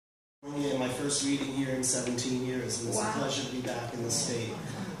first reading here in 17 years, and it's a pleasure to be back in the state.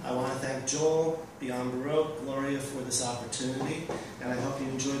 I want to thank Joel, Beyond Baroque, Gloria for this opportunity, and I hope you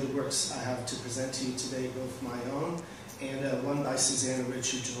enjoy the works I have to present to you today, both my own and one by Susanna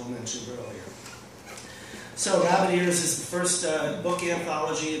Rich, who Joel mentioned earlier. So Rabbit Ears is the first book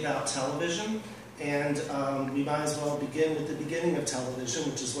anthology about television, and we might as well begin with the beginning of television,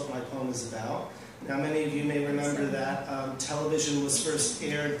 which is what my poem is about. Now, many of you may remember that television was first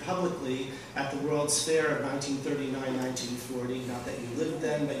aired publicly at the World's Fair of 1939-1940. Not that you lived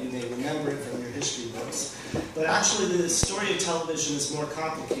then, but you may remember it from your history books. But actually, the story of television is more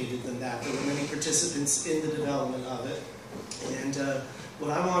complicated than that. There were many participants in the development of it. And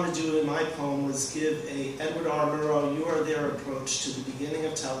what I want to do in my poem was give a Edward R. Murrow, You Are There approach to the beginning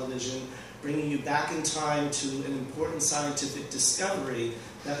of television, bringing you back in time to an important scientific discovery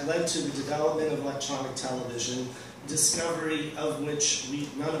that led to the development of electronic television, discovery of which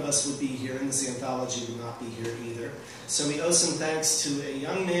none of us would be here, and this anthology would not be here either. So we owe some thanks to a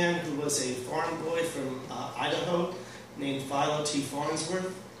young man who was a farm boy from Idaho named Philo T.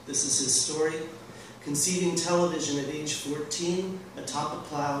 Farnsworth. This is his story. Conceiving television at age 14, atop a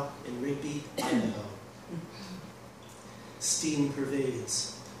plow in Rigby, Idaho. Steam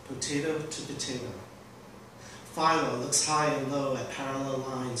pervades, potato to potato. Philo looks high and low at parallel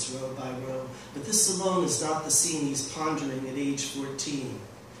lines, row by row, but this alone is not the scene he's pondering at age 14.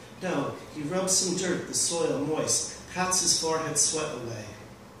 No, he rubs some dirt, the soil moist, pats his forehead sweat away.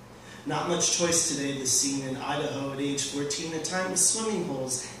 Not much choice today, this scene in Idaho at age 14, a time with swimming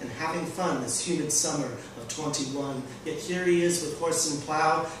holes and having fun this humid summer of 21. Yet here he is with horse and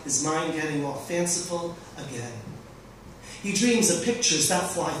plow, his mind getting all fanciful again. He dreams of pictures that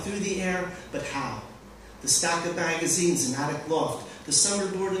fly through the air, but how? The stack of magazines in attic loft, the summer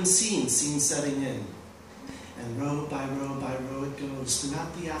boredom scene setting in. And row by row it goes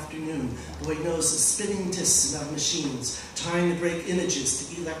throughout the afternoon. Boy knows of spinning discs and of machines, trying to break images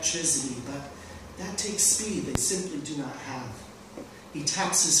to electricity, but that takes speed they simply do not have. He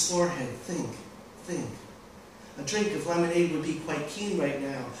taps his forehead, think. A drink of lemonade would be quite keen right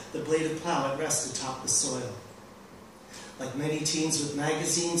now, the blade of plow at rest atop the soil. Like many teens with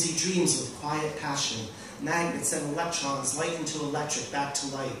magazines, he dreams with quiet passion. Magnets and electrons light into electric, back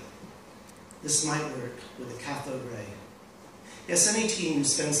to light. This might work with a cathode ray. Yes, any teen who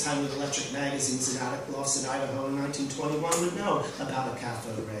spends time with electric magazines in attic lofts in Idaho in 1921 would know about a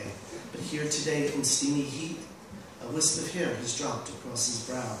cathode ray. But here today in steamy heat, a wisp of hair has dropped across his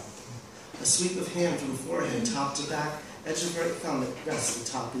brow. A sweep of hand from forehead top to back, edge of right thumb at rest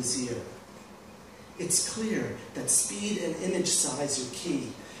atop his ear. It's clear that speed and image size are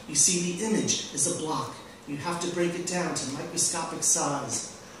key. You see, the image is a block. You have to break it down to microscopic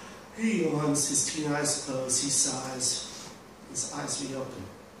size. He yawns, his teen eyes close, he sighs. His eyes reopen.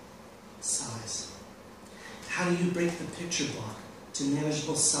 Sighs. How do you break the picture block to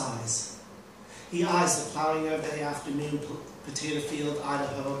manageable size? He eyes the plowing of the afternoon, potato field,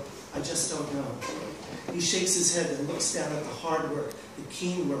 Idaho. I just don't know. He shakes his head and looks down at the hard work, the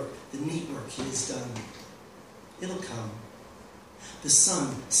keen work, the neat work he has done. It'll come. The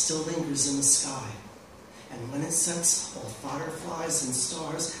sun still lingers in the sky. And when it sets, all fireflies and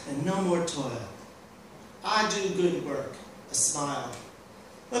stars, and no more toil. I do good work, a smile.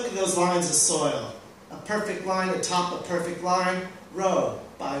 Look at those lines of soil. A perfect line atop a perfect line, row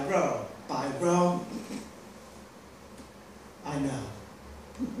by row by row. I know.